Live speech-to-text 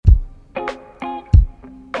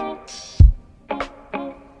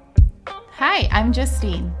Hi, I'm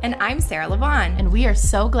Justine, And I'm Sarah Levon. and we are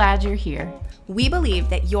so glad you're here. We believe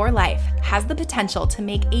that your life has the potential to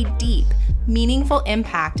make a deep, meaningful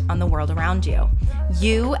impact on the world around you.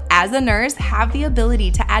 You, as a nurse, have the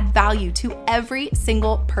ability to add value to every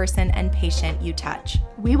single person and patient you touch.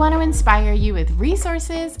 We want to inspire you with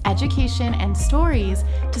resources, education, and stories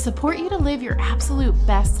to support you to live your absolute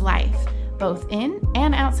best life, both in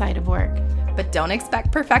and outside of work. But don't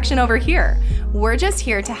expect perfection over here. We're just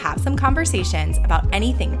here to have some conversations about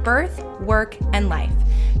anything birth, work, and life,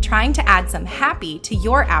 trying to add some happy to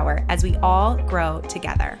your hour as we all grow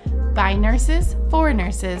together. By nurses, for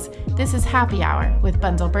nurses, this is Happy Hour with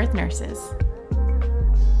Bundle Birth Nurses.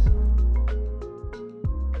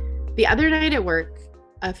 The other night at work,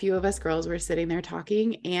 a few of us girls were sitting there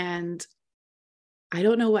talking, and I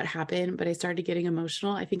don't know what happened, but I started getting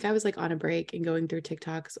emotional. I think I was like on a break and going through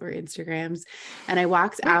TikToks or Instagrams, and I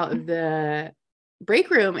walked out of the break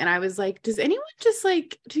room and I was like, does anyone just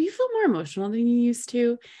like, do you feel more emotional than you used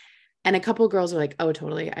to? And a couple of girls were like, oh,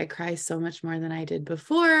 totally. I cry so much more than I did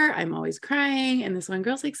before. I'm always crying. And this one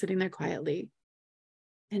girl's like sitting there quietly.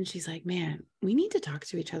 And she's like, man, we need to talk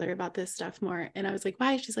to each other about this stuff more. And I was like,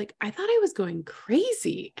 why? She's like, I thought I was going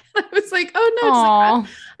crazy. I was like, oh no, she's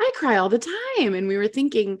like, I cry all the time. And we were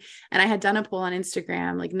thinking, and I had done a poll on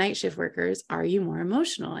Instagram, like night shift workers, are you more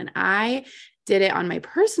emotional? And I did it on my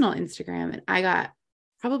personal Instagram, and I got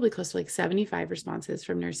probably close to like 75 responses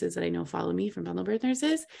from nurses that I know follow me from Bundle Birth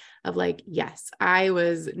Nurses of like, yes, I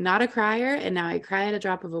was not a crier and now I cry at a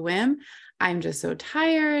drop of a whim. I'm just so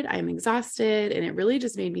tired. I'm exhausted. And it really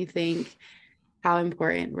just made me think how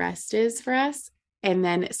important rest is for us. And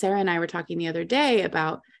then Sarah and I were talking the other day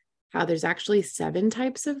about how there's actually 7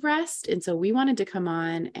 types of rest. And so we wanted to come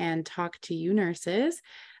on and talk to you nurses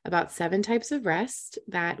about 7 types of rest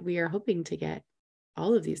that we are hoping to get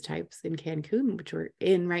all of these types in Cancun, which we're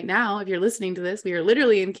in right now. If you're listening to this, we are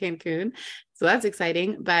literally in Cancun. So that's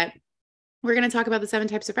exciting. But we're going to talk about the 7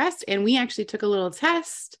 types of rest. And we actually took a little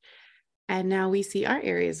test. And now we see our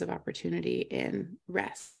areas of opportunity in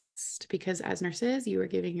rest, because as nurses, you are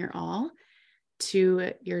giving your all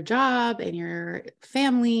to your job and your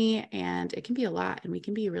family. And it can be a lot. And we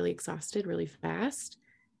can be really exhausted really fast.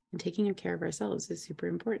 And taking care of ourselves is super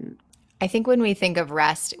important. I think when we think of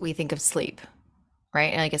rest, we think of sleep,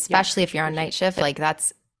 right? And like, especially if you're on night shift, like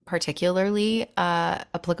that's particularly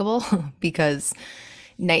applicable because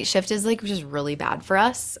night shift is like just really bad for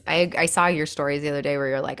us. I saw your stories the other day where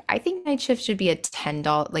you're like, I think night shift should be a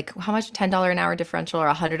 $10, like how much, $10 an hour differential or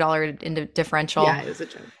 $100 differential. Yeah, it was a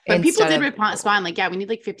joke. But people did respond like, yeah, we need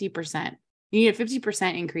like 50%. You need a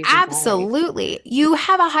 50% increase. Absolutely. You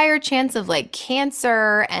have a higher chance of like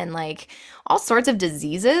cancer and like all sorts of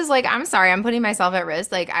diseases. Like, I'm sorry, I'm putting myself at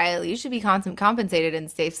risk. Like, you should be compensated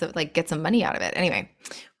and safe, so like get some money out of it. Anyway,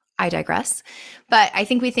 I digress. But I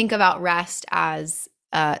think we think about rest as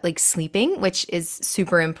like sleeping, which is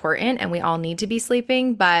super important, and we all need to be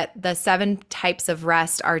sleeping. But the 7 types of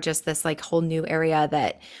rest are just this like whole new area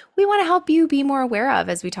that we want to help you be more aware of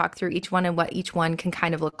as we talk through each one and what each one can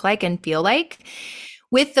kind of look like and feel like,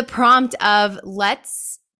 with the prompt of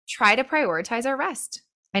let's try to prioritize our rest.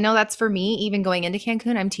 I know that's for me, even going into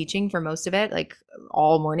Cancun, I'm teaching for most of it, like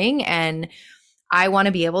all morning, and I want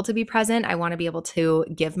to be able to be present. I want to be able to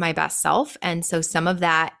give my best self. And so some of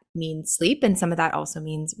that means sleep, and some of that also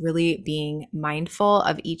means really being mindful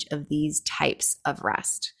of each of these types of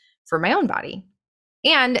rest for my own body.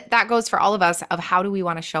 And that goes for all of us of how do we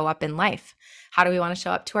want to show up in life? How do we want to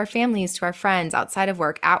show up to our families, to our friends, outside of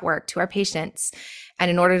work, at work, to our patients?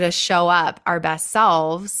 And in order to show up our best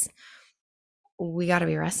selves, we got to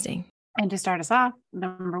be resting. And to start us off,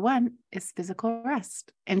 number 1 is physical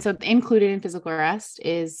rest. And so included in physical rest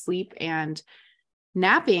is sleep and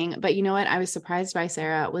napping. But you know what I was surprised by,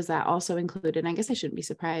 Sarah, was that also included, and I guess I shouldn't be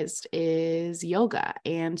surprised, is yoga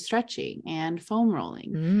and stretching and foam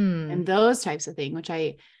rolling and those types of things, which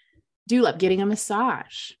I do love. Getting a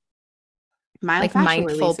massage. Like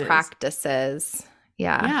mindful practices.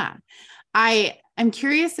 Yeah. I'm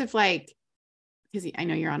curious if like, because I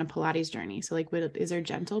know you're on a Pilates journey. So like, is there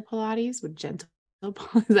gentle Pilates?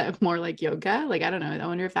 Is that more like yoga? Like, I don't know. I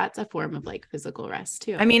wonder if that's a form of like physical rest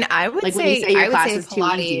too. I mean, I would like say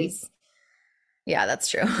Pilates. Yeah, that's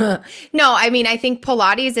true. No, I mean, I think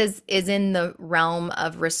Pilates is in the realm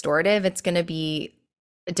of restorative. It's going to be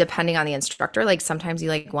depending on the instructor. Like sometimes you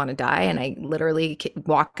like want to die, and I literally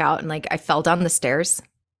walk out and like I fell down the stairs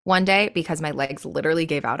one day because my legs literally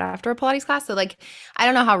gave out after a Pilates class. So like, I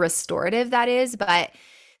don't know how restorative that is, but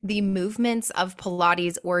the movements of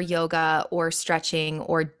Pilates or yoga or stretching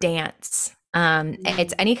or dance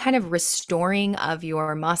It's any kind of restoring of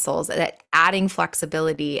your muscles that adding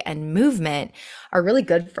flexibility and movement are really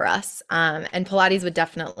good for us. And Pilates would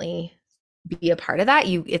definitely be a part of that.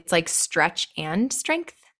 It's like stretch and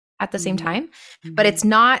strength at the same Mhm. time, but Mhm. it's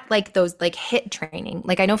not like those like HIIT training.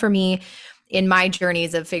 Like I know for me, in my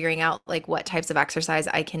journeys of figuring out like what types of exercise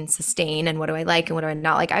I can sustain and what do I like and what do I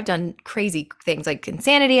not like, I've done crazy things like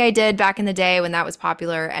Insanity I did back in the day when that was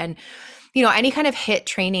popular. And any kind of HIIT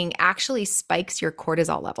training actually spikes your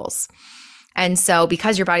cortisol levels. And so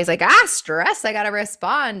because your body's like, stress, I got to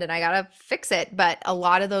respond and I got to fix it. But a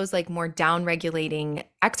lot of those like more down regulating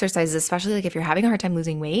exercises, especially like if you're having a hard time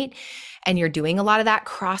losing weight and you're doing a lot of that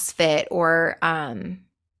CrossFit or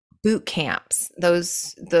boot camps,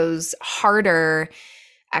 those harder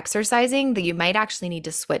exercising, that you might actually need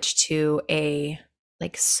to switch to a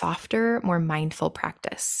like softer, more mindful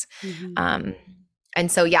practice. Mhm. Um,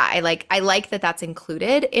 and so yeah, I like that that's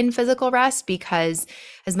included in physical rest, because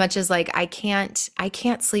as much as like I can't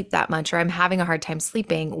sleep that much or I'm having a hard time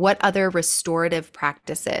sleeping, what other restorative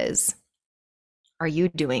practices are you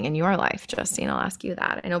doing in your life, Justine? I'll ask you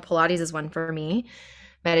that. I know Pilates is one for me.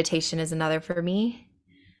 Meditation is another for me.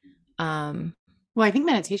 Um, Well, I think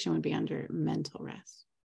meditation would be under mental rest.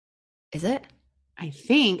 is it? I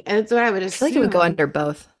think that's what I would I feel like it would go assume. under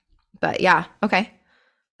both. But yeah, okay.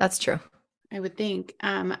 That's true. I would think.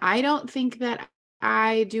 I don't think that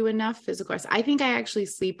I do enough physical rest. I think I actually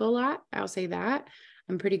sleep a lot. I'll say that.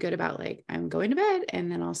 I'm pretty good about like I'm going to bed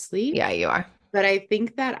and then I'll sleep. Yeah, you are. But I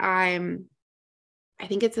think that I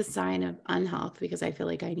think it's a sign of unhealth because I feel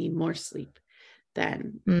like I need more sleep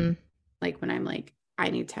than Mm. like when I'm like, I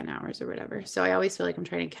need 10 hours or whatever. So I always feel like I'm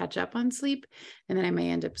trying to catch up on sleep and then I may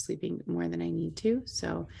end up sleeping more than I need to.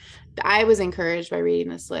 So I was encouraged by reading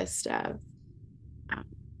this list of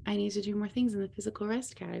I need to do more things in the physical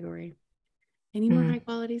rest category. I need more Mm. high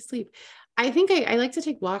quality sleep. I think I like to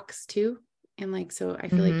take walks too. And like, so I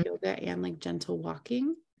feel Hmm. like yoga and like gentle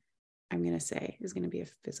walking, I'm going to say is going to be a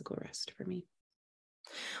physical rest for me.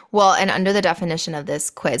 Well, and under the definition of this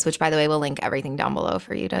quiz, which by the way, we'll link everything down below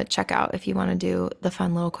for you to check out if you want to do the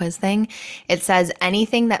fun little quiz thing, it says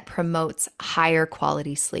anything that promotes higher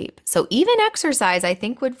quality sleep. So even exercise, I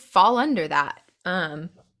think, would fall under that.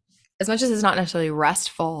 As much as it's not necessarily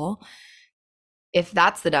restful, if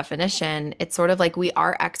that's the definition, it's sort of like we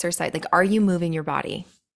are exercise. Like, are you moving your body?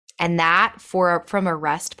 And that from a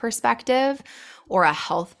rest perspective or a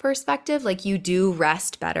health perspective, like you do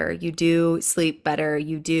rest better, you do sleep better,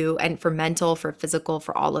 you do, and for mental, for physical,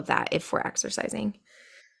 for all of that, if we're exercising.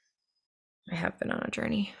 I have been on a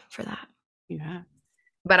journey for that. Yeah.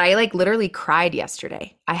 But I like literally cried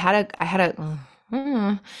yesterday. I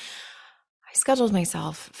scheduled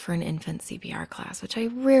myself for an infant CPR class, which I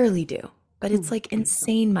rarely do, but it's like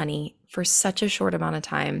insane money for such a short amount of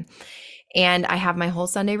time. And I have my whole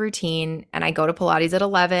Sunday routine and I go to Pilates at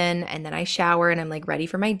 11 and then I shower and I'm like ready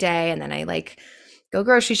for my day. And then I like go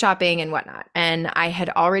grocery shopping and whatnot. And I had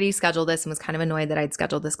already scheduled this and was kind of annoyed that I'd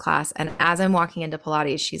scheduled this class. And as I'm walking into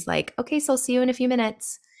Pilates, she's like, okay, so I'll see you in a few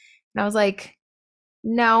minutes. And I was like,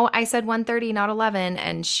 no, I said 1:30, not 11.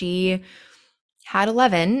 And she had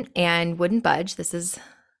 11 and wouldn't budge. This is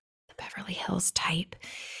the Beverly Hills type.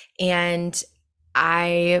 And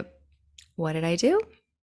what did I do?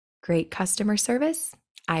 Great customer service.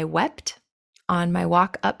 I wept on my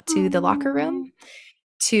walk up to the locker room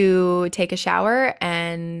to take a shower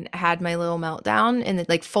and had my little meltdown and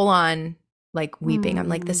like full on like weeping. I'm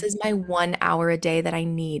like, this is my 1 hour a day that I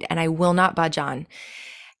need and I will not budge on.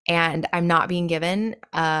 And I'm not being given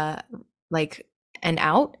like an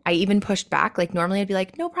out. I even pushed back. Like normally I'd be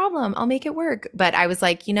like, no problem, I'll make it work. But I was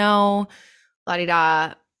like, la di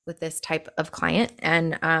da with this type of client.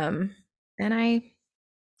 And I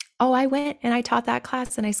went and I taught that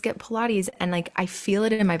class and I skipped Pilates and like I feel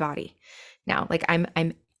it in my body now. Like I'm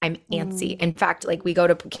antsy. In fact, like we go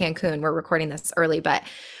to Cancun, we're recording this early, but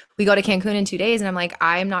we go to Cancun in 2 days and I'm like,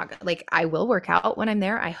 I'm not like, I will work out when I'm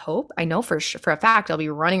there. I hope. I know for a fact I'll be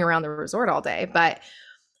running around the resort all day, but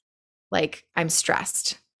like I'm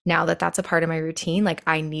stressed now that that's a part of my routine. Like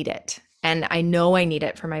I need it and I know I need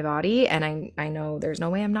it for my body. And I know there's no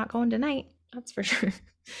way I'm not going tonight. That's for sure.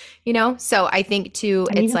 So I think too,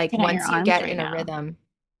 I'm it's even like looking at your once you arms get right in a now. rhythm.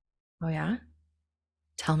 Oh yeah.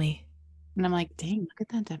 Tell me. And I'm like, dang, look at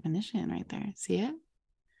that definition right there. See it?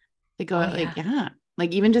 They go Oh like, yeah. yeah.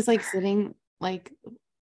 Like even just like sitting, like,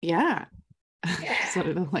 yeah. Just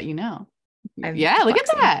wanted to let you know. I'm Yeah, look at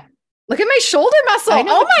flexing. that. Look at my shoulder muscle. I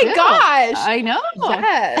know Oh my too. gosh. I know.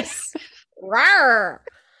 Yes. Rawr.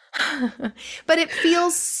 But it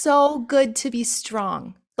feels so good to be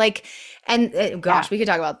strong. Like, and gosh, Yeah. we could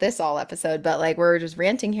talk about this all episode, but like we're just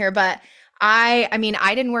ranting here. But I mean,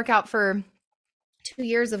 I didn't work out for 2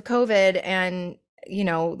 years of COVID, and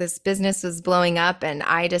this business was blowing up, and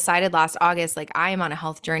I decided last August, like, I am on a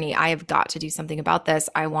health journey. I have got to do something about this.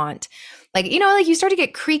 I want, like, like you start to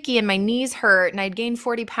get creaky and my knees hurt and I'd gained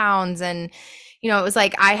 40 pounds. And, it was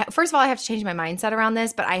like, first of all, I have to change my mindset around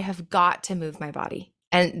this, but I have got to move my body.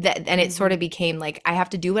 And it sort of became like, I have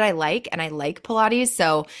to do what I like, and I like Pilates.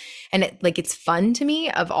 So, and it's fun to me,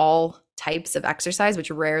 of all types of exercise,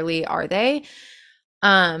 which rarely are they.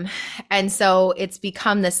 And so it's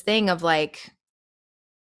become this thing of like,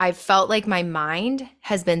 I felt like my mind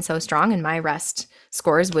has been so strong, and my rest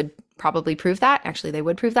scores would probably prove that. Actually, they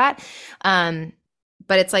would prove that.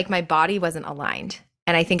 But it's like my body wasn't aligned.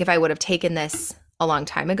 And I think if I would have taken this a long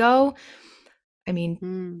time ago, I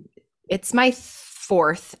mean, it's my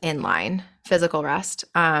fourth in line physical rest,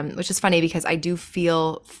 which is funny because I do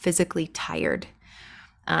feel physically tired.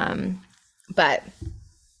 But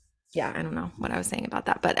yeah, I don't know what I was saying about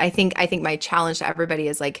that. But I think my challenge to everybody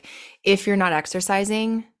is like, if you're not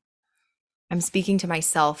exercising, I'm speaking to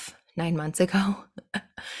myself 9 months ago,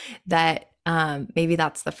 that maybe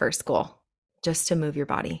that's the first goal, just to move your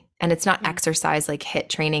body. And it's not exercise like HIIT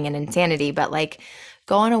training and insanity, but like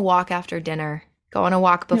go on a walk after dinner, go on a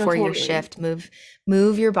walk before your shift, move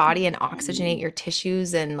your body and oxygenate your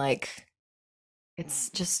tissues. And like,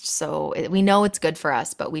 it's just we know it's good for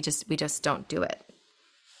us, but we just don't do it.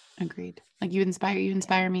 Agreed. Like you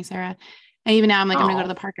inspire me, Sarah. And even now I'm like, I'm gonna go to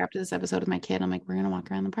the park after this episode with my kid. I'm like, we're gonna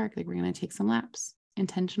walk around the park. Like we're gonna take some laps,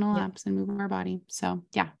 intentional laps, and move our body. So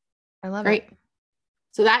yeah. I love it. Great.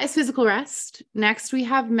 So that is physical rest. Next we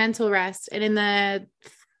have mental rest. And in the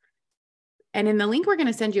link we're going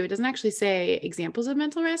to send you, it doesn't actually say examples of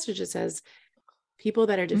mental rest. It just says people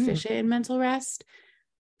that are deficient in mental rest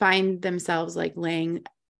find themselves like laying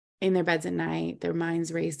in their beds at night, their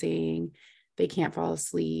mind's racing, they can't fall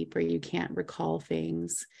asleep, or you can't recall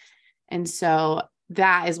things. And so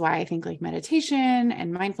that is why I think like meditation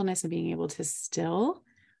and mindfulness and being able to still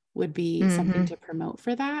would be something to promote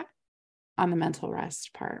for that on the mental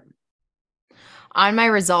rest part. On my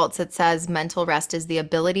results, it says mental rest is the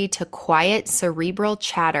ability to quiet cerebral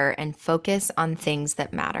chatter and focus on things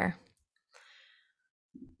that matter.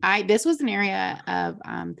 This was an area of,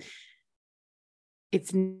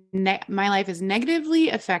 my life is negatively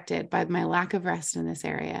affected by my lack of rest in this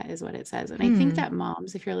area, is what it says. And I think that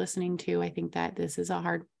moms, if you're listening to, I think that this is a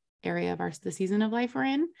hard area of the season of life we're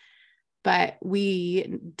in, but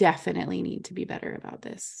we definitely need to be better about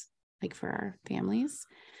this, like for our families.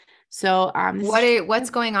 So,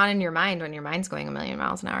 what's going on in your mind when your mind's going a million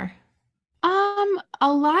miles an hour?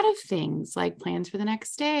 A lot of things, like plans for the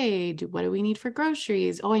next day. What do we need for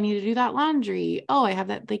groceries? Oh, I need to do that laundry. Oh, I have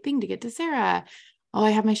that like thing to get to Sarah. Oh,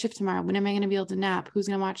 I have my shift tomorrow. When am I going to be able to nap? Who's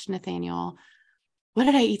going to watch Nathaniel? What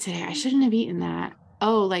did I eat today? I shouldn't have eaten that.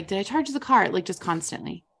 Oh, like, did I charge the car? Like just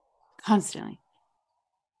constantly. I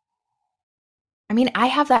mean, I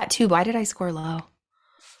have that too. Why did I score low?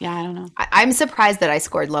 Yeah, I don't know. I'm surprised that I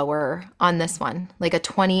scored lower on this one, like a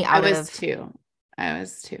 20 out of. I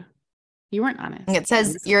was too. You weren't honest. It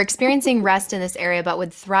says you're experiencing rest in this area, but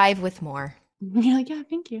would thrive with more. You're like, yeah,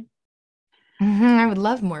 thank you. I would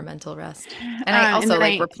love more mental rest. And I also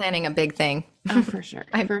we're planning a big thing. Oh, for sure.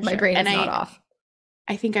 My brain is not off.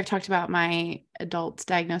 I think I've talked about my adult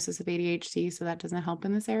diagnosis of ADHD, so that doesn't help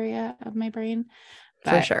in this area of my brain.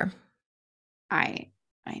 But for sure. I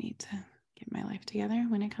need to get my life together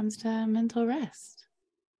when it comes to mental rest.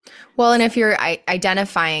 Well, and if you're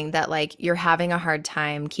identifying that like you're having a hard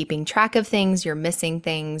time keeping track of things, you're missing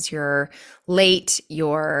things, you're late,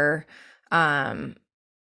 you're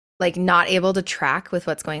like not able to track with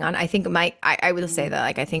what's going on. I think I would say that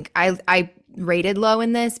like I think I rated low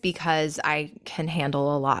in this because I can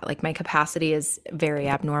handle a lot. Like my capacity is very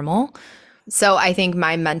abnormal. So I think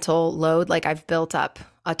my mental load, like I've built up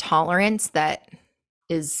a tolerance that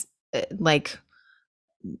is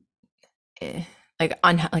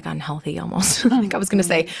unhealthy almost. Like I was going to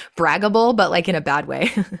say braggable, but like in a bad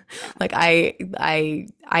way. Like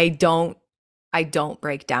I don't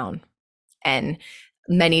break down, and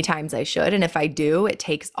many times I should. And if I do, it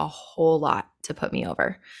takes a whole lot to put me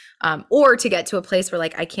over, or to get to a place where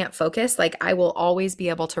like I can't focus. Like I will always be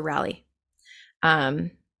able to rally.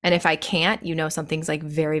 And if I can't, something's like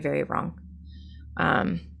very, very wrong.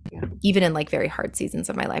 Even in like very hard seasons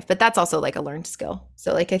of my life, but that's also like a learned skill.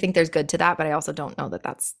 So like, I think there's good to that, but I also don't know that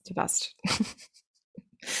that's the best.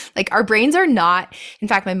 Like our brains are not, in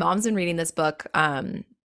fact, my mom's been reading this book, The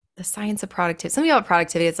Science of Productivity, something about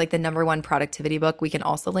productivity. It's like the #1 productivity book. We can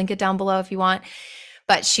also link it down below if you want,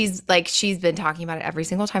 But she's been talking about it every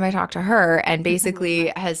single time I talk to her, and I love basically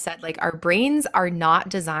that. has said like our brains are not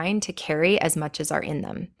designed to carry as much as are in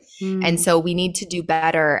them. And Mm, so we need to do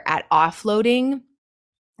better at offloading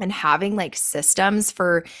and having like systems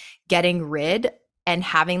for getting rid and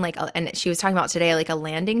having like and she was talking about today like a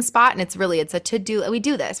landing spot, and it's a to-do, we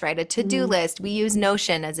do this, right? A to-do mm, list. We use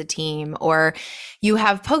Notion as a team, or you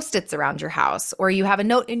have post-its around your house, or you have a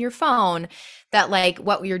note in your phone that like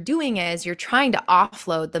what you're doing is you're trying to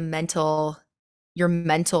offload your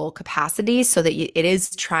mental capacity so that it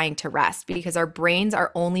is trying to rest, because our brains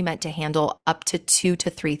are only meant to handle up to 2 to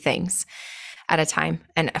 3 things at a time.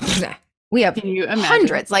 And we have can you imagine?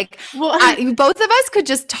 hundreds. Like Well, both of us could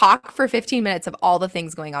just talk for 15 minutes of all the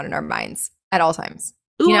things going on in our minds at all times,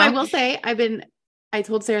 you ooh, I know? will say I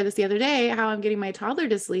told Sarah this the other day, how I'm getting my toddler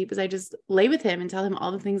to sleep is I just lay with him and tell him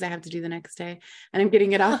all the things I have to do the next day. And I'm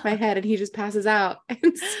getting it off my head and he just passes out.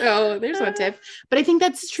 And so there's one tip. But I think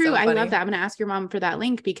that's true. So I love funny. that. I'm going to ask your mom for that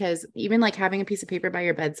link, because even like having a piece of paper by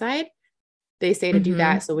your bedside, they say to do Hmm.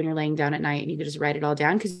 that. So when you're laying down at night and you can just write it all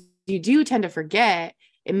down, because you do tend to forget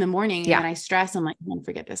in the morning. And Yeah. then I stress, I'm like, I'm going to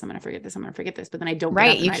forget this. I'm going to forget this. I'm going to forget this. But then I don't get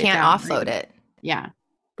Right. up and You write it can't down. offload it. Yeah,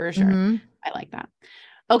 for sure. Hmm. I like that.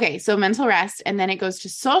 Okay, so mental rest, and then it goes to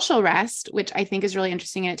social rest, which I think is really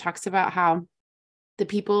interesting. And it talks about how the Mm.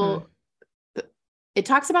 people, it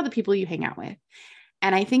talks about the people you hang out with.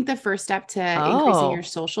 And I think the first step to increasing your Oh.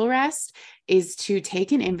 social rest is to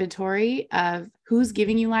take an inventory of who's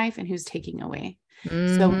giving you life and who's taking away.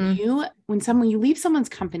 So Hmm. when you leave someone's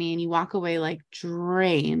company and you walk away like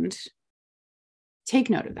drained, take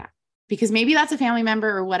note of that, because maybe that's a family member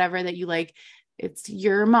or whatever that you like, it's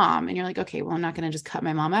your mom and you're like, okay, well, I'm not going to just cut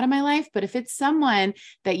my mom out of my life. But if it's someone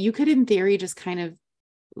that you could in theory just kind of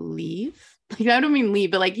leave, like, I don't mean leave,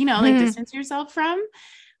 but like, like distance yourself from,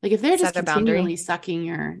 like if they're just Set a boundary. continually sucking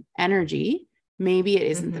your energy, maybe it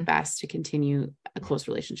isn't the Hmm. best to continue a close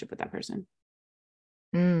relationship with that person.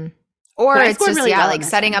 Mm. Or But I it's scored just, really yeah, well on like this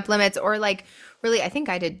setting one. up limits, or like really, I think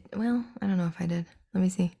I did. Well, I don't know if I did. Let me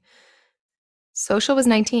see. Social was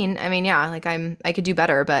 19. I mean, yeah, like I could do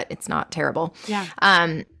better, but it's not terrible. Yeah.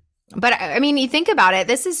 Um, but I mean, you think about it,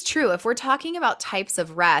 this is true. If we're talking about types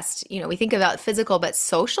of rest, we think about physical, but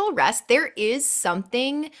social rest, there is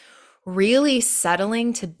something really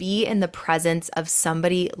settling to be in the presence of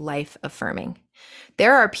somebody life affirming.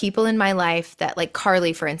 There are people in my life that, like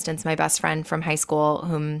Carly, for instance, my best friend from high school,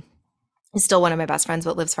 whom is still one of my best friends,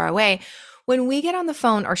 but lives far away. When we get on the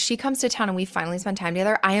phone or she comes to town and we finally spend time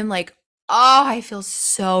together, I am like, oh, I feel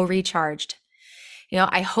so recharged.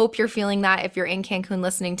 I hope you're feeling that. If you're in Cancun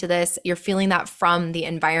listening to this, you're feeling that from the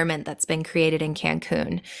environment that's been created in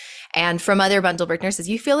Cancun. And from other bundle break nurses,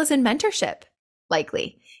 you feel this in mentorship,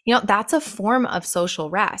 likely. That's a form of social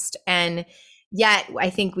rest. And yet I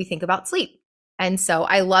think we think about sleep. And so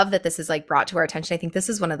I love that this is like brought to our attention. I think this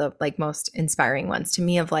is one of the like most inspiring ones to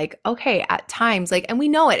me of like, okay, at times, like, and we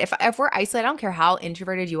know it. If we're isolated, I don't care how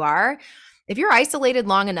introverted you are, if you're isolated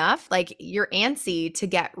long enough, like you're antsy to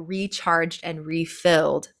get recharged and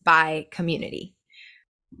refilled by community.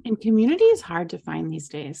 And community is hard to find these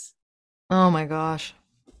days. Oh my gosh.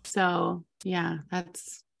 So yeah,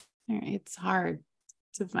 it's hard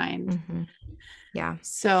to find. Hmm. Yeah.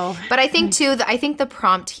 So But I think too, I think the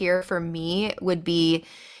prompt here for me would be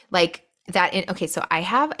like that. Okay, so I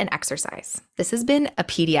have an exercise. This has been a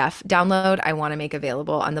PDF download I want to make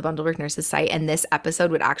available on the Bundleberg Nurses site, and this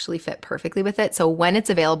episode would actually fit perfectly with it. So when it's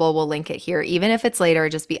available, we'll link it here. Even if it's later,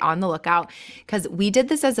 just be on the lookout, because we did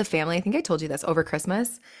this as a family. I think I told you this over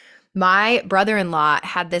Christmas. My brother-in-law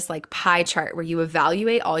had this like pie chart where you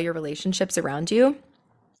evaluate all your relationships around you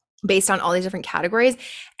based on all these different categories.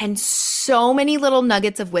 And so many little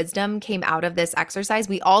nuggets of wisdom came out of this exercise.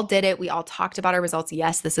 We all did it. We all talked about our results.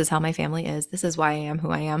 Yes, this is how my family is. This is why I am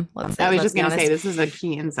who I am. I was Let's just be going to say, honest. this is a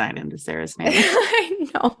key insight into Sarah's family. I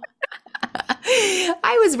know.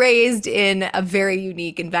 I was raised in a very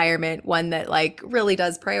unique environment, one that like really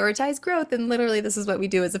does prioritize growth. And literally, this is what we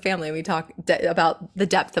do as a family. We talk about the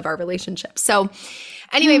depth of our relationship. So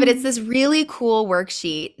anyway, but it's this really cool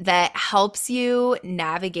worksheet that helps you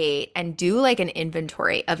navigate and do like an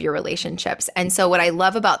inventory of your relationships. And so what I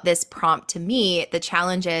love about this prompt, to me, the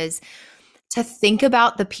challenge is to think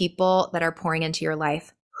about the people that are pouring into your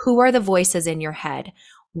life. Who are the voices in your head?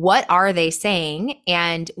 What are they saying?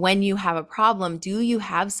 And when you have a problem, do you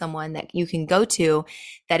have someone that you can go to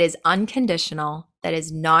that is unconditional, that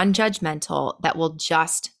is non-judgmental, that will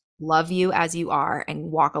just love you as you are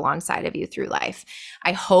and walk alongside of you through life?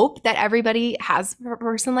 I hope that everybody has a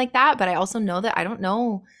person like that, but I also know that I don't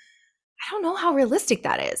know how realistic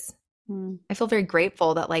that is. Mm-hmm. I feel very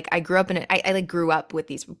grateful that like I grew up in it. I like grew up with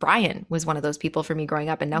these. Brian was one of those people for me growing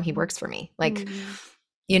up, and now he works for me. Like, Mm-hmm.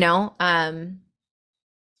 you know,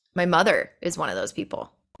 my mother is one of those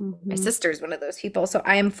people. My Mm-hmm. sister's one of those people. So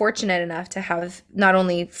I am fortunate enough to have not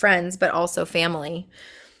only friends, but also family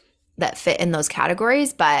that fit in those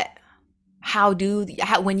categories. But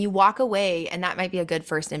when you walk away, and that might be a good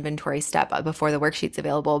first inventory step before the worksheet's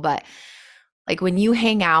available, but like when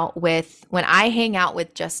I hang out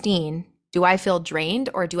with Justine, do I feel drained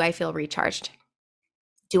or do I feel recharged?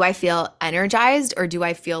 Do I feel energized or do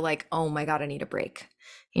I feel like, oh my God, I need a break?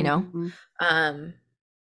 You know? Mm-hmm. Um,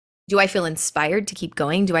 do I feel inspired to keep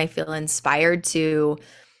going? Do I feel inspired to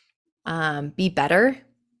be better?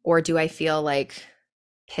 Or do I feel like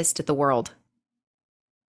pissed at the world?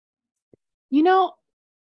 You know,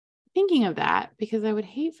 thinking of that, because I would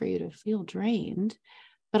hate for you to feel drained,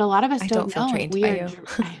 but a lot of us I don't don't feel know if drained we by are. you.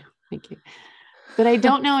 Thank you. But I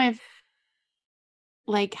don't know if,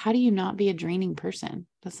 like, how do you not be a draining person?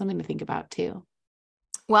 That's something to think about too.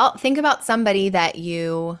 Well, think about somebody that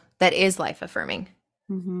is life affirming.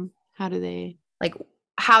 Mm-hmm. How do they? Like,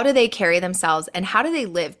 how do they carry themselves and how do they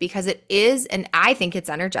live? Because it is, and I think it's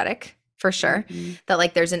energetic for sure, Mm-hmm. that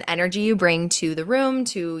like there's an energy you bring to the room,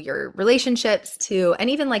 to your relationships, and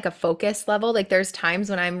even like a focus level. Like, there's times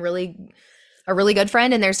when I'm really a really good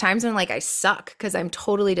friend, and there's times when like I suck because I'm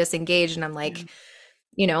totally disengaged and I'm Yeah.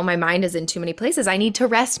 like, my mind is in too many places. I need to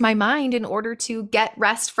rest my mind in order to get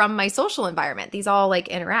rest from my social environment. These all like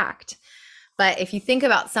interact. But if you think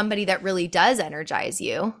about somebody that really does energize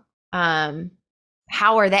you,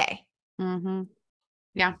 how are they? Mm-hmm.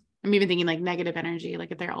 Yeah. I'm even thinking like negative energy.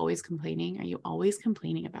 Like if they're always complaining, are you always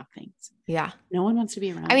complaining about things? Yeah. No one wants to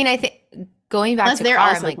be I around mean, that. I think going back Unless to they're car,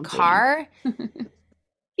 I'm also like, complaining. car.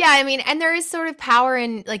 Yeah. I mean, and there is sort of power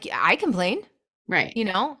in like, I complain, Right.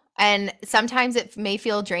 and sometimes it may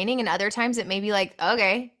feel draining and other times it may be like,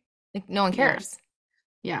 okay, like no one Yeah. cares.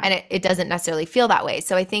 Yeah. And it doesn't necessarily feel that way.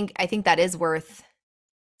 So I think that is worth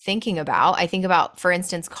thinking about. I think about, for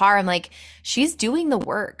instance, Car, I'm like, she's doing the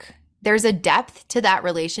work. There's a depth to that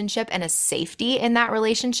relationship and a safety in that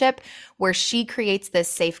relationship where she creates this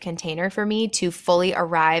safe container for me to fully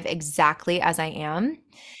arrive exactly as I am.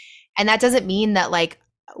 And that doesn't mean that like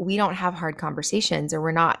we don't have hard conversations or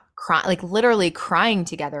we're not like literally crying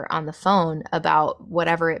together on the phone about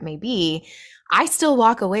whatever it may be. I still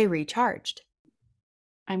walk away recharged.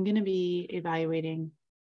 I'm going to be evaluating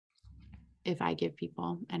if I give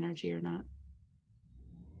people energy or not.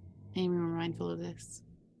 I'm more mindful of this.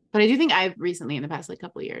 But I do think I've recently in the past like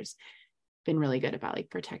couple of years been really good about like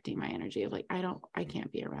protecting my energy of like I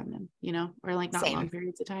can't be around them, or like not long Same.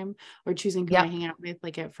 periods of time, or choosing who I Yep. hang out with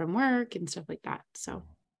like from work and stuff like that. So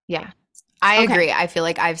Yeah. I okay. agree. I feel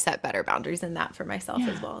like I've set better boundaries in that for myself as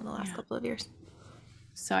Yeah. well in the last Yeah. couple of years.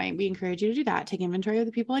 So we encourage you to do that. Take inventory of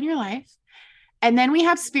the people in your life. And then we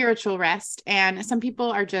have spiritual rest. And some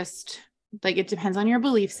people are just like, it depends on your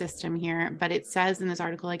belief system here, but it says in this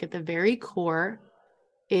article, like at the very core,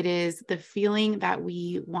 it is the feeling that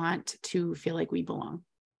we want to feel like we belong.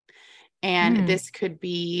 And Mm, this could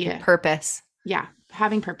be, purpose. yeah,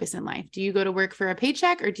 having purpose in life. Do you go to work for a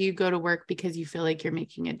paycheck or do you go to work because you feel like you're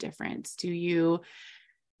making a difference? Do you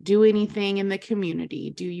do anything in the community?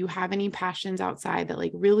 Do you have any passions outside that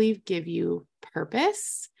like really give you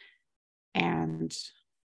purpose? And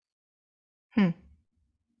Hmm. yeah,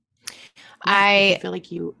 if you I feel like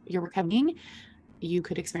you're coming, you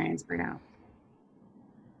could experience burnout.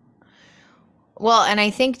 Well, and I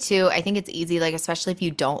think too, I think it's easy, like, especially if you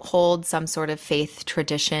don't hold some sort of faith,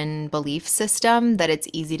 tradition, belief system, that it's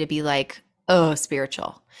easy to be like, oh,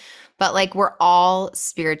 spiritual. But like, we're all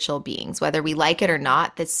spiritual beings, whether we like it or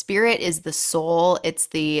not. The spirit is the soul. It's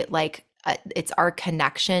it's our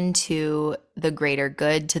connection to the greater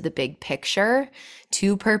good, to the big picture,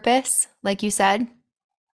 to purpose, like you said.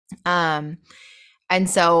 Um, and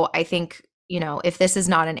so I think, if this is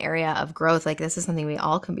not an area of growth, like this is something we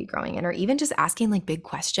all can be growing in, or even just asking like big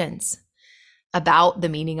questions about the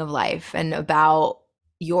meaning of life and about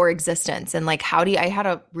your existence. And like, I had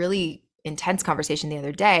a really intense conversation the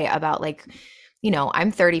other day about like,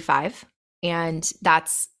 I'm 35 and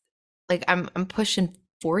that's like, I'm pushing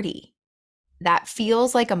 40. That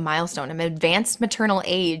feels like a milestone. I'm advanced maternal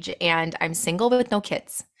age and I'm single with no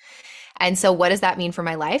kids. And so what does that mean for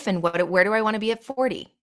my life and where do I want to be at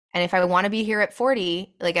 40? And if I want to be here at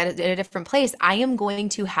 40, like at a different place, I am going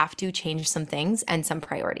to have to change some things and some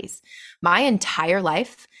priorities. My entire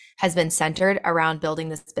life has been centered around building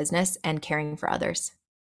this business and caring for others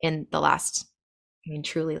in the last, I mean,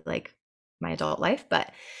 truly like my adult life.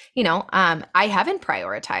 But, I haven't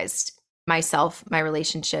prioritized myself, my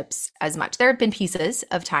relationships as much. There have been pieces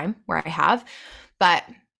of time where I have, but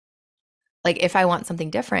like if I want something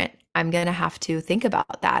different, I'm going to have to think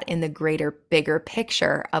about that in the greater, bigger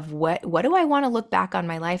picture of what do I want to look back on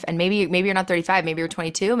my life? And maybe you're not 35, maybe you're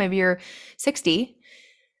 22, maybe you're 60.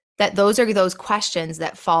 That those are those questions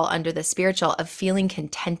that fall under the spiritual of feeling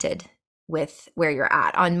contented with where you're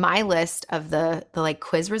at. On my list of the like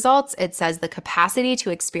quiz results, it says the capacity to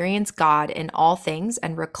experience God in all things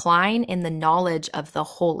and recline in the knowledge of the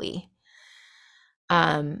holy.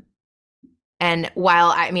 And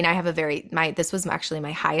while I mean, I have this was actually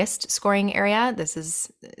my highest scoring area.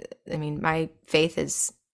 My faith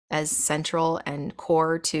is as central and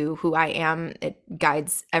core to who I am. It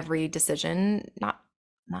guides every decision,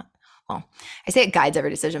 well, I say it guides every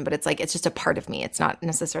decision, but it's like, it's just a part of me. It's not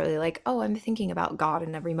necessarily like, oh, I'm thinking about God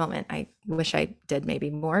in every moment. I wish I did maybe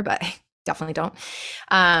more, but I definitely don't.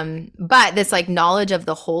 But this like knowledge of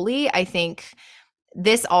the holy, I think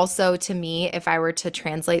this also to me, if I were to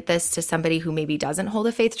translate this to somebody who maybe doesn't hold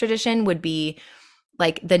a faith tradition, would be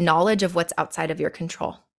like the knowledge of what's outside of your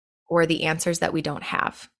control or the answers that we don't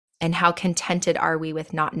have. And how contented are we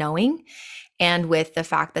with not knowing? And with the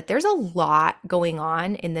fact that there's a lot going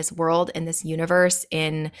on in this world, in this universe,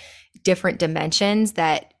 in different dimensions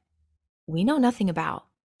that we know nothing about.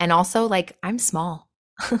 And also, like, I'm small.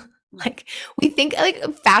 Like, we think like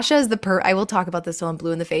fascia is I will talk about this till I'm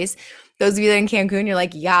blue in the face. Those of you that are in Cancun, you're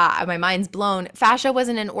like, yeah, my mind's blown. Fascia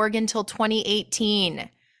wasn't an organ till 2018.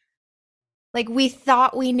 Like, we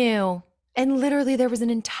thought we knew. And literally there was an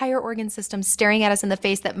entire organ system staring at us in the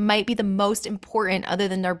face that might be the most important, other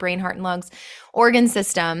than our brain, heart, and lungs, organ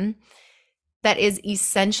system that is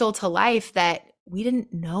essential to life that we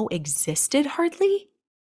didn't know existed hardly.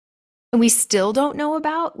 And we still don't know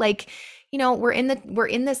about. Like, you know, we're in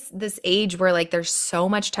this age where like there's so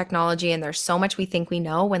much technology and there's so much we think we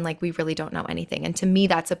know when like we really don't know anything. And to me,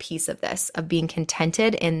 that's a piece of this, of being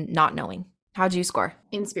contented in not knowing. How'd you score?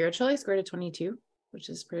 In spiritual, I scored a 22. Which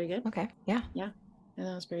is pretty good. Okay. Yeah. Yeah. And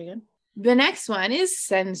that was pretty good. The next one is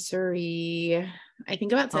sensory. I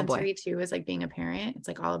think about sensory too as like being a parent. It's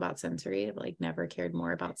like all about sensory. I've like never cared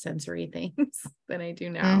more about sensory things than I do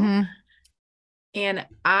now. Mm-hmm. And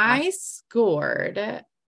I scored a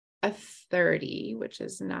 30, which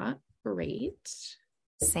is not great.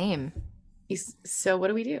 Same. So what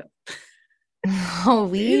do we do? Oh,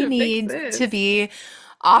 we need to be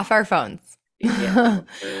off our phones. Yeah,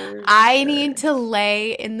 I need to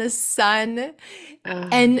lay in the sun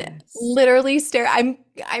and literally stare. I'm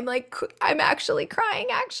actually crying.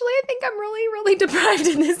 Actually, I think I'm really, really deprived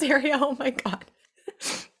in this area. Oh my God.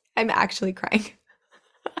 I'm actually crying.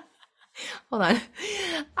 Hold on.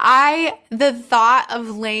 The thought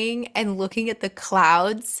of laying and looking at the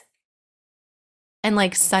clouds and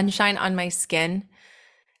like sunshine on my skin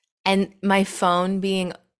and my phone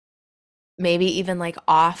being maybe even like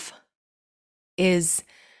off is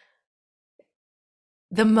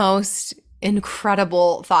the most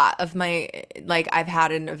incredible thought of I've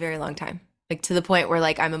had in a very long time. Like to the point where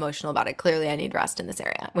like I'm emotional about it. Clearly I need rest in this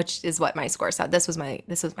area, which is what my score said. This was my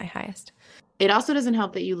highest. It also doesn't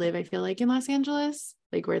help that you live, I feel like, in Los Angeles,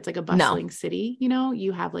 like where it's like a bustling city, you know,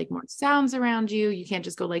 you have like more sounds around you. You can't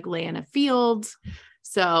just go like lay in a field.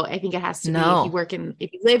 So I think it has to be,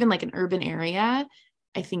 if you live in like an urban area,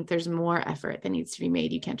 I think there's more effort that needs to be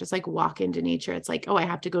made. You can't just like walk into nature. It's like, oh, I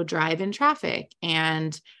have to go drive in traffic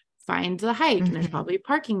and find the hike. Mm-hmm. And there's probably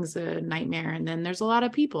parking's a nightmare. And then there's a lot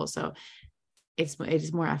of people. So it's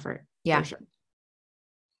more effort. Yeah. For sure.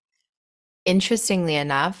 Interestingly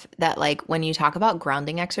enough, that like when you talk about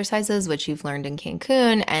grounding exercises, which you've learned in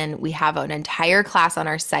Cancun, and we have an entire class on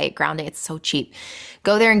our site, grounding, it's so cheap.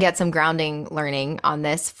 Go there and get some grounding learning on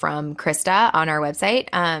this from Krista on our website.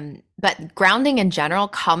 But grounding in general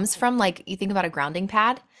comes from like, you think about a grounding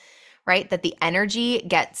pad, right? That the energy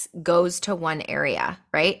goes to one area,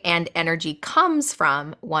 right? And energy comes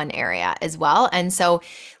from one area as well. And so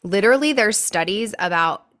literally there's studies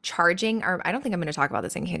about charging I don't think I'm going to talk about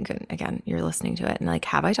this in Cancun. Again, you're listening to it and like,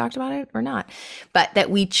 have I talked about it or not? But that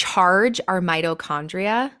we charge our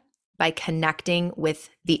mitochondria by connecting with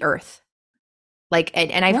the earth. Like,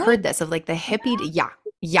 and I've heard this of like the hippie. Yeah.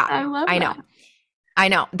 I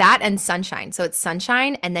know that, and sunshine. So it's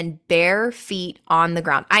sunshine and then bare feet on the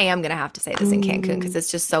ground. I am going to have to say this in Cancun because it's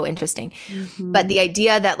just so interesting. Mm-hmm. But the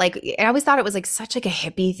idea that like, I always thought it was like such like a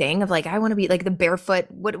hippie thing of like, I want to be like the barefoot,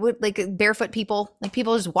 like barefoot people, like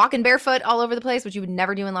people just walking barefoot all over the place, which you would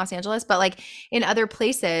never do in Los Angeles, but like in other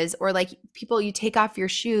places, or like people, you take off your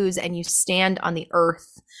shoes and you stand on the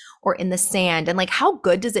earth or in the sand. And like, how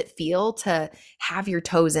good does it feel to have your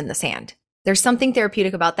toes in the sand? There's something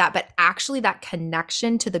therapeutic about that, but actually that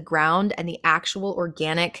connection to the ground and the actual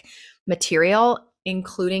organic material,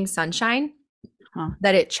 including sunshine, Huh.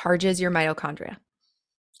 that it charges your mitochondria.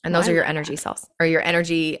 And Well, those I are your love energy that. cells or your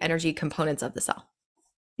energy components of the cell.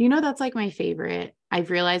 You know, that's like my favorite. I've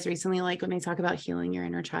realized recently, like when they talk about healing your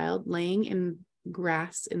inner child, laying in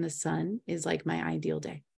grass in the sun is like my ideal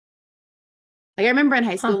day. Like I remember in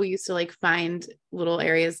high school, Huh. we used to like find little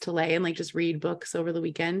areas to lay and like just read books over the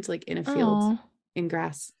weekend, like in a field Oh, in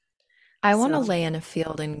grass. I want to So lay in a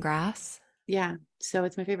field in grass. yeah, so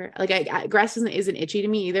it's my favorite. Like grass isn't itchy to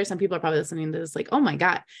me either. Some people are probably listening to this like, oh my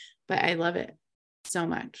God, but I love it so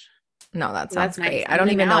much. No, that So that's sounds nice. great. I don't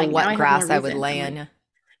even know Now what I have more grass I would reason. lay I'm like,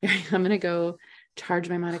 in. I'm gonna go charge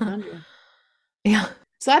my mitochondria. Yeah.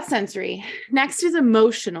 So that's sensory. Next is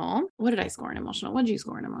emotional. What did I score in emotional? What did you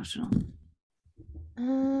score in emotional?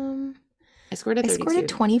 Um, I scored a I scored a 32.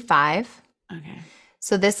 25. Okay.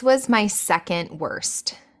 So this was my second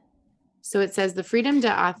worst. So it says the freedom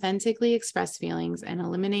to authentically express feelings and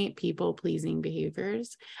eliminate people pleasing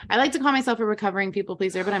behaviors. I like to call myself a recovering people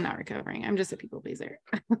pleaser, but I'm not recovering. I'm just a people pleaser.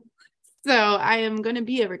 So I am going to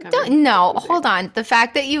be a recovering people No, pleaser. hold on. The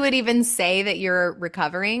fact that you would even say that you're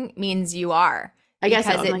recovering means you are, I guess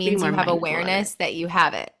so. because I'm it like being means more you have mindful of it. awareness that you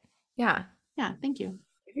have it. Yeah. Yeah. Thank you.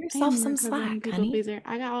 Give I yourself am a some recovering slack, people honey. pleaser.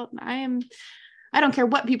 I don't care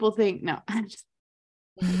what people think. No, I just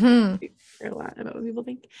care a lot about what people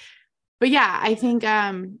think. But yeah, I think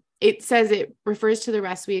it says it refers to the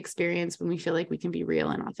rest we experience when we feel like we can be real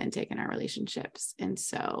and authentic in our relationships. And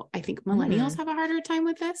so I think millennials Mm. have a harder time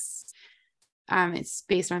with this. It's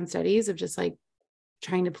based on studies of just like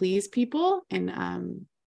trying to please people. And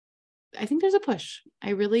I think there's a push.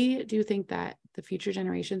 I really do think that the future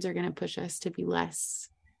generations are going to push us to be less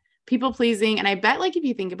people pleasing. And I bet like if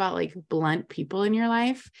you think about like blunt people in your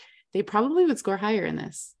life, they probably would score higher in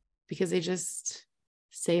this because they just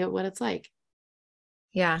say it what it's like.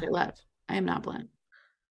 Yeah. I love. I am not blunt.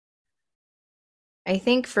 I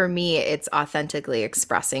think for me, it's authentically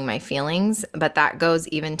expressing my feelings, but that goes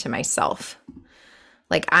even to myself.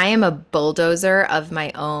 Like I am a bulldozer of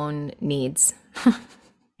my own needs.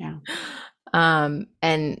 Yeah. And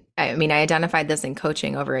I mean, I identified this in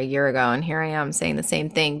coaching over a year ago, and here I am saying the same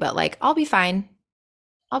thing, but like, I'll be fine.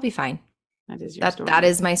 I'll be fine. That is your That story.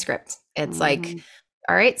 is my script. It's like, Mhm.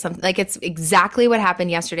 all right, something like it's exactly what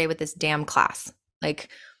happened yesterday with this damn class. Like,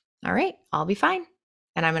 all right, I'll be fine.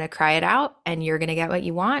 And I'm going to cry it out, and you're going to get what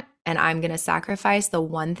you want. And I'm going to sacrifice the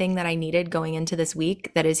one thing that I needed going into this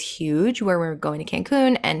week that is huge, where we're going to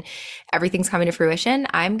Cancun and everything's coming to fruition.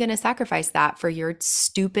 I'm going to sacrifice that for your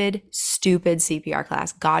stupid, stupid CPR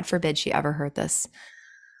class. God forbid she ever heard this.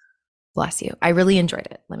 Bless you. I really enjoyed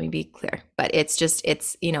it. Let me be clear. But it's just,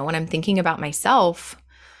 when I'm thinking about myself,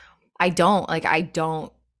 I don't, I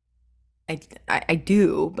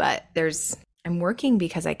do, but I'm working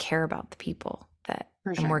because I care about the people that For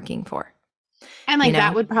I'm sure. working for, And you like that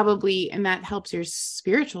know? would probably, and that helps your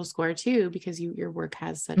spiritual score too, because your work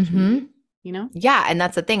has such Hmm. meaning, you know? Yeah. And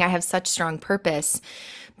that's the thing. I have such strong purpose,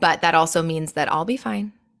 but that also means that I'll be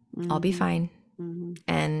fine. I'll be Mm-hmm. fine. Mm-hmm.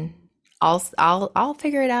 And I'll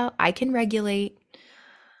figure it out. I can regulate.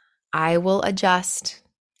 I will adjust.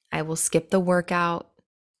 I will skip the workout.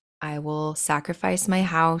 I will sacrifice my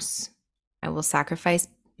house. I will sacrifice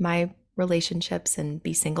my relationships and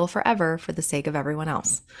be single forever for the sake of everyone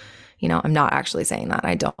else. I'm not actually saying that.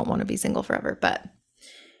 I don't want to be single forever, but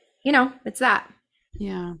it's that.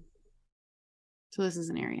 Yeah. So this is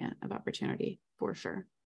an area of opportunity for sure.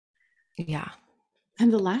 Yeah.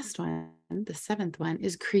 And the last one, the seventh one,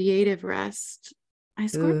 is creative rest. I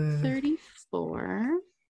scored Ooh, 34.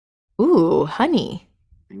 Ooh, honey.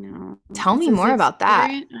 I know. Tell It me says more the about that.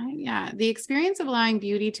 experience, yeah, the experience of allowing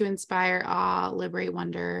beauty to inspire awe, liberate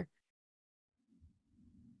wonder.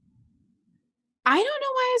 I don't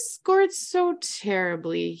know why I scored so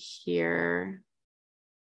terribly here.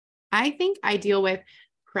 I think I deal with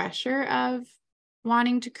pressure of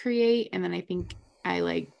wanting to create, and then I think I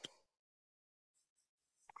like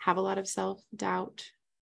have a lot of self-doubt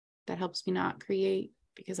that helps me not create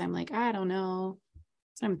because I'm like, I don't know.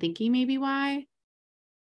 So I'm thinking maybe why.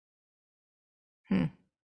 Hmm.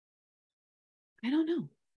 I don't know.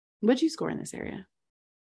 What'd you score in this area?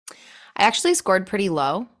 I actually scored pretty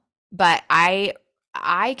low, but I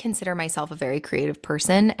consider myself a very creative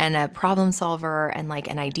person and a problem solver and like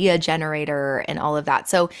an idea generator and all of that.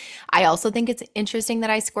 So I also think it's interesting that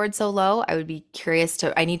I scored so low. I would be curious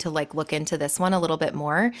I need to like look into this one a little bit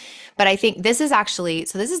more. But I think this is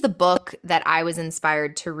the book that I was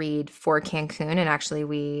inspired to read for Cancun. And actually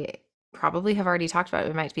we probably have already talked about it.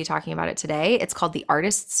 We might be talking about it today. It's called The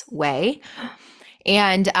Artist's Way.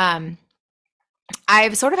 And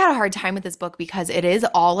I've sort of had a hard time with this book because it is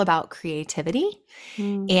all about creativity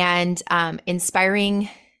Mm, and inspiring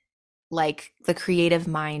like the creative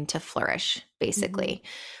mind to flourish, mhm. basically.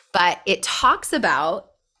 But it talks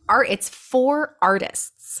about art, it's for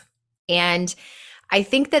artists. And I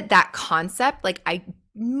think that that concept, like, I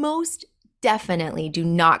most definitely do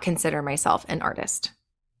not consider myself an artist.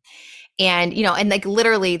 And, you know, and like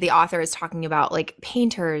literally the author is talking about like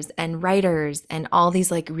painters and writers and all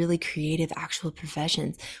these like really creative actual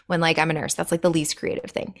professions when like I'm a nurse. That's like the least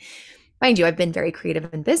creative thing. Mind you, I've been very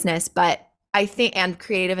creative in business, but I think, and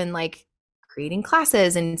creative in like creating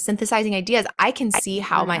classes and synthesizing ideas, I can see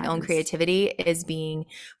how Other my own hats. creativity is being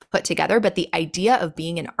put together. But the idea of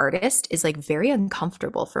being an artist is like very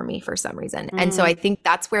uncomfortable for me for some reason. And so I Mm, think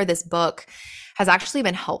that's where this book has actually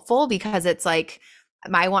been helpful because it's like,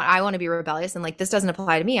 I want to be rebellious and like this doesn't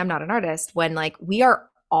apply to me. I'm not an artist when like we are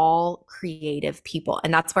all creative people.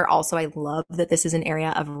 And that's where also I love that this is an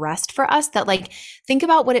area of rest for us that like think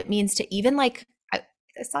about what it means to even like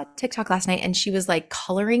I saw TikTok last night and she was like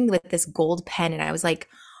coloring with this gold pen and I was like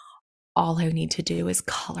all I need to do is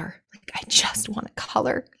color. Like I just want to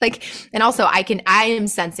color. Like and also I am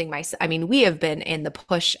sensing my I mean we have been in the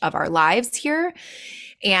push of our lives here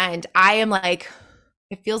and I am like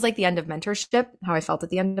it feels like the end of mentorship, how I felt at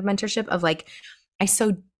the end of mentorship of like I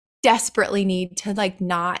so desperately need to like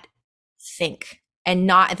not think and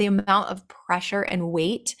not the amount of pressure and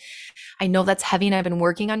weight. I know that's heavy and I've been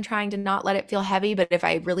working on trying to not let it feel heavy, but if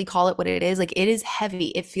I really call it what it is, like it is heavy.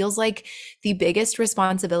 It feels like the biggest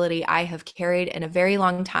responsibility I have carried in a very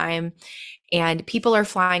long time. And people are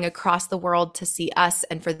flying across the world to see us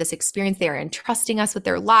and for this experience. They are entrusting us with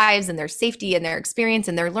their lives and their safety and their experience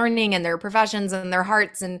and their learning and their professions and their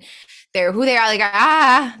hearts and their who they are.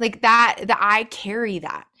 Like that I carry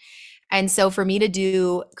that. And so for me to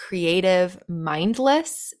do creative,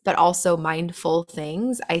 mindless, but also mindful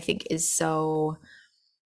things, I think is so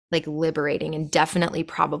like liberating and definitely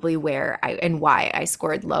probably where I and why I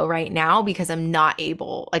scored low right now because I'm not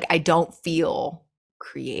able, like, I don't feel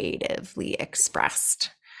creatively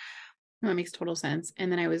expressed. no, that makes total sense.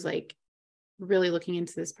 And then I was like really looking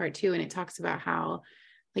into this part too, and it talks about how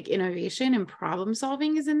like innovation and problem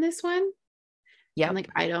solving is in this one. And Yep. like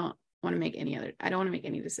I don't want to make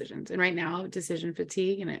any decisions. And right now, decision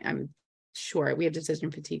fatigue, and I'm sure we have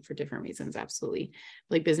decision fatigue for different reasons, absolutely.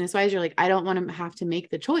 Like business wise, you're like, I don't want to have to make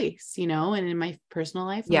the choice, you know. And in my personal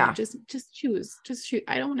life, I'm like, Yeah. just choose, just shoot.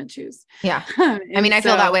 I don't want to choose. Yeah. I mean, And I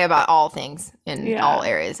feel that so way about all things in all yeah,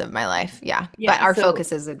 areas of my life. Yeah. But yeah. our So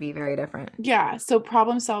focuses would be very different. yeah, so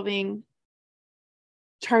problem solving,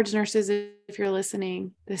 charge nurses, if you're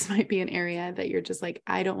listening, this might be an area that you're just like,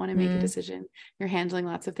 I don't want to make a Mm, decision. You're handling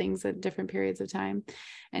lots of things at different periods of time.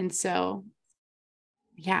 And so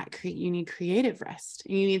yeah, you need creative rest.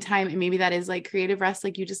 You need time. And maybe that is like creative rest,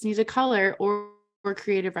 like you just need to color, or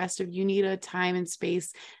creative rest of you need a time and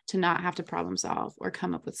space to not have to problem solve or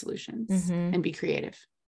come up with solutions hmm. and be creative,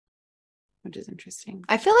 which is interesting.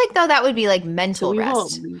 I feel like though that would be like So mental we will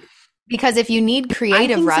rest. link. Because if you need I creative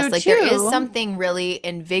think so rest, like there is too. something really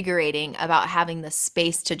invigorating about having the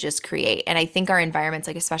space to just create. And I think our environments,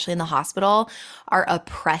 like especially in the hospital, are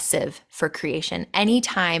oppressive for creation.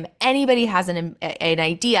 Anytime anybody has an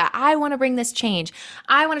idea, I want to bring this change,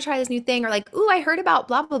 I want to try this new thing, or like, ooh, I heard about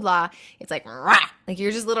blah, blah, blah. It's like, rah, like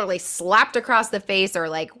you're just literally slapped across the face or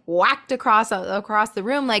like whacked across the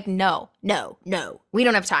room. Like, no, no, no, we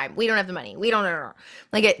don't have time. We don't have the money. We don't know.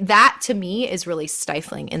 Like that to me is really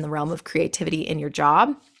stifling in the realm of creativity in your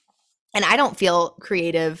job. And I don't feel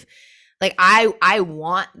creative. Like I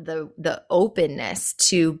want the openness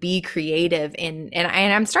to be creative and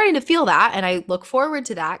I'm starting to feel that and I look forward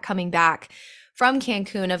to that coming back from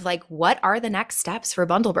Cancun of like what are the next steps for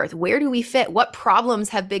Bundle Birth? Where do we fit? What problems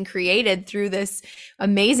have been created through this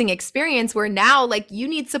amazing experience where now like you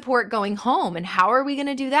need support going home and how are we going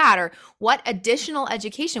to do that? Or what additional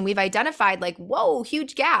education we've identified like whoa,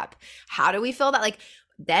 huge gap. How do we fill that? Like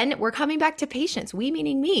then we're coming back to patients. We,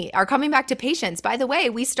 meaning me, are coming back to patients. By the way,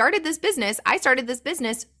 I started this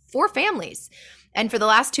business for families. And for the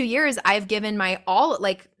last 2 years, I've given my all,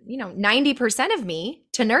 like, 90% of me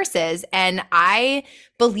to nurses. And I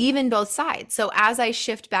believe in both sides. So as I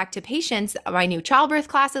shift back to patients, my new childbirth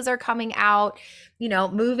classes are coming out,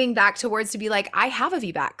 moving back towards to be like, I have a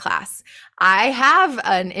VBAC class. I have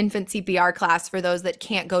an infant CPR class for those that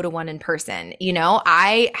can't go to one in person.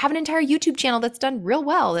 I have an entire YouTube channel that's done real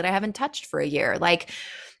well that I haven't touched for a year. Like,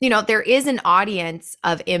 there is an audience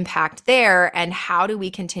of impact there. And how do we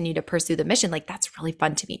continue to pursue the mission? Like, that's really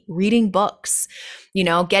fun to me. Reading books,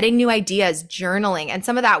 getting new ideas, journaling. And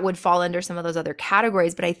some of that would fall under some of those other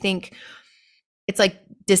categories. But I think it's like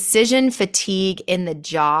decision fatigue in the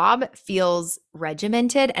job feels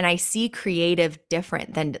regimented, and I see creative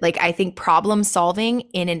different than, like, I think problem solving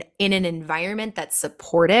in an environment that's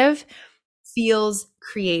supportive feels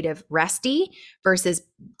creative resty, versus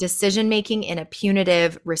decision making in a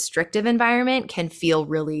punitive restrictive environment can feel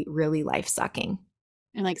really, really life sucking.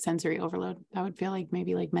 And like sensory overload. That would feel like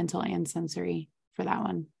maybe like mental and sensory for that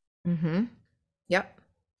one. Mm-hmm. Yep.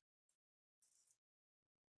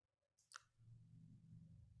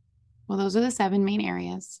 Well, those are the 7 main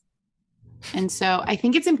areas. And so I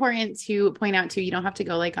think it's important to point out too, you don't have to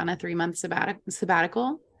go like on a 3-month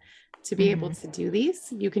sabbatical to be able to do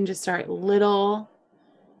these. You can just start little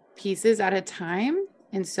pieces at a time.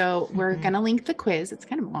 And so we're going to link the quiz. It's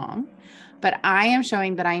kind of long, but I am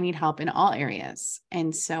showing that I need help in all areas.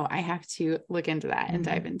 And so I have to look into that and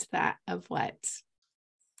dive into that of what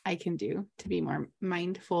I can do to be more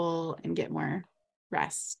mindful and get more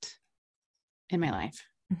rest in my life.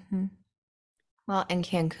 Mm-hmm. Well, in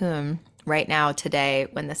Cancun right now, today,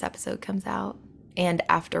 when this episode comes out, and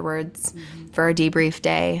afterwards for our debrief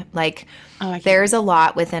day, like there's a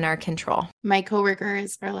lot within our control. My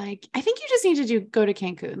coworkers are like, I think you just need to go to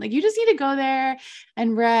Cancun. Like you just need to go there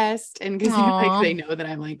and rest. And because like they know that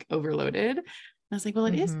I'm like overloaded. I was like, well,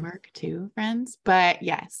 it is work too, friends. But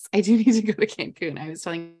yes, I do need to go to Cancun. I was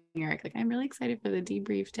telling Eric, like, I'm really excited for the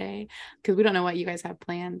debrief day because we don't know what you guys have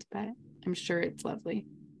planned, but I'm sure it's lovely.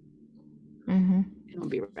 It will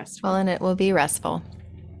be restful. Well, and it will be restful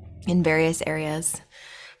in various areas.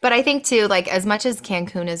 But I think too, like as much as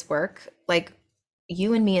Cancun is work, like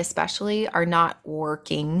you and me especially are not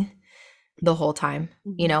working the whole time.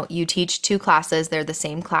 You know, you teach 2 classes, they're the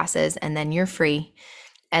same classes, and then you're free.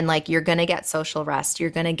 And like you're going to get social rest, you're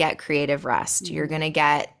going to get creative rest, you're going to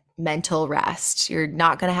get mental rest. You're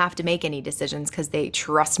not going to have to make any decisions because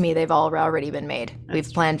trust me, they've already been made. We've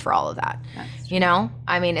planned for all of that. You know,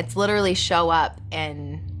 I mean, it's literally show up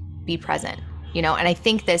and be present, you know? And I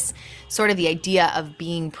think this sort of the idea of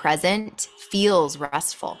being present feels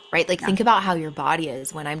restful, right? Like think about how your body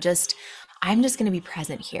is when I'm just going to be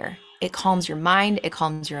present here. It calms your mind. It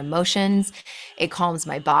calms your emotions. It calms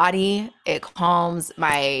my body. It calms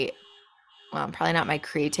probably not my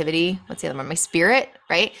creativity. What's the other one? My spirit,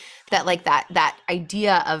 right? That like that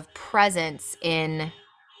idea of presence in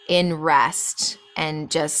rest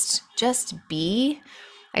and just be.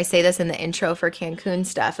 I say this in the intro for Cancun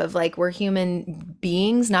stuff of like, we're human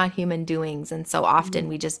beings, not human doings. And so often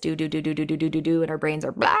we just do, and our brains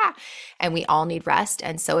are blah, and we all need rest.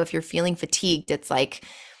 And so if you're feeling fatigued, it's like,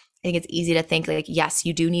 I think it's easy to think like, yes,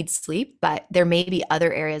 you do need sleep, but there may be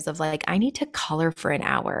other areas of like, I need to color for an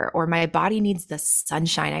hour, or my body needs the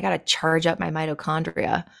sunshine. I got to charge up my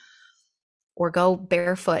mitochondria, or go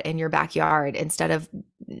barefoot in your backyard instead of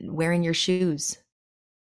wearing your shoes,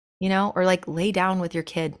 you know, or like lay down with your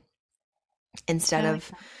kid instead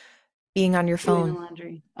of being on your phone.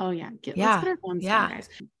 Laundry. Oh yeah. Let's put our phones down, guys.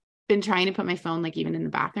 Been trying to put my phone like even in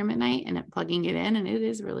the bathroom at night and plugging it in, and it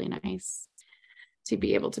is really nice to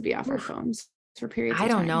be able to be off our phones for periods of time.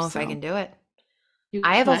 I don't know if I can do it.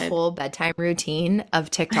 I have a whole bedtime routine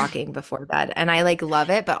of TikToking before bed, and I like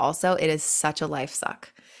love it, but also it is such a life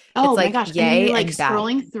suck. Oh it's my like, gosh. Yay, and you're like and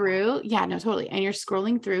scrolling through. Yeah, no, totally. And you're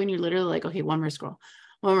scrolling through and you're literally like, okay, one more scroll,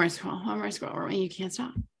 and you can't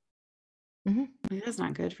stop. Like, that's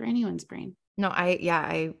not good for anyone's brain. No,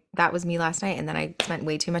 that was me last night. And then I spent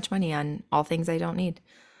way too much money on all things I don't need.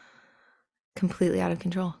 Completely out of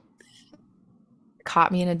control.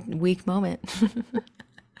 Caught me in a weak moment.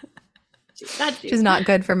 Which is not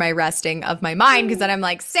good for my resting of my mind, because then I'm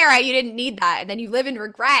like, Sarah, you didn't need that. And then you live in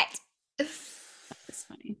regret. That's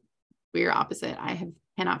funny. We are opposite.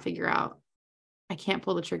 Cannot figure out. I can't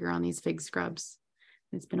pull the trigger on these fig scrubs.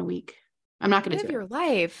 It's been a week. I'm not going to do your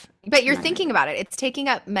life. But you're thinking about it. It's taking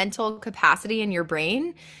up mental capacity in your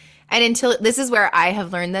brain. And this is where I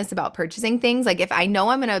have learned this about purchasing things. Like if I know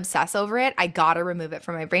I'm going to obsess over it, I got to remove it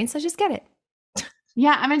from my brain. So just get it.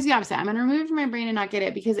 Yeah, I'm going to do the opposite. I'm going to remove it from my brain and not get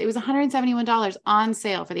it, because it was $171 on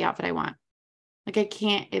sale for the outfit I want. Like I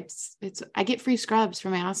can't, I get free scrubs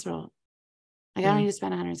from my hospital. Like I don't need to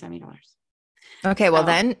spend $170. Okay. Well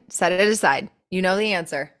then set it aside. You know the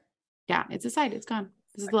answer. Yeah. It's aside. It's gone.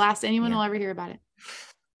 This is the last anyone will ever hear about it.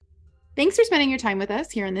 Thanks for spending your time with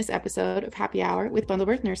us here in this episode of Happy Hour with Bundle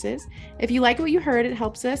Birth Nurses. If you like what you heard, it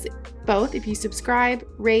helps us both if you subscribe,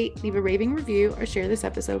 rate, leave a raving review, or share this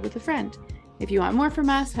episode with a friend. If you want more from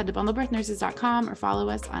us, head to bundlebirthnurses.com or follow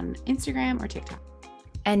us on Instagram or TikTok.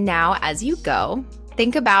 And now, as you go,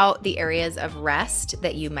 Think about the areas of rest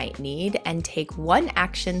that you might need and take one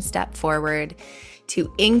action step forward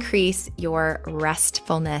to increase your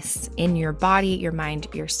restfulness in your body, your mind,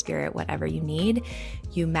 your spirit, whatever you need.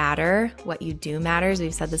 You matter. What you do matters.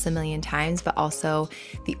 We've said this a million times, but also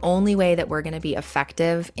the only way that we're going to be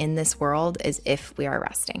effective in this world is if we are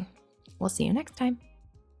resting. We'll see you next time.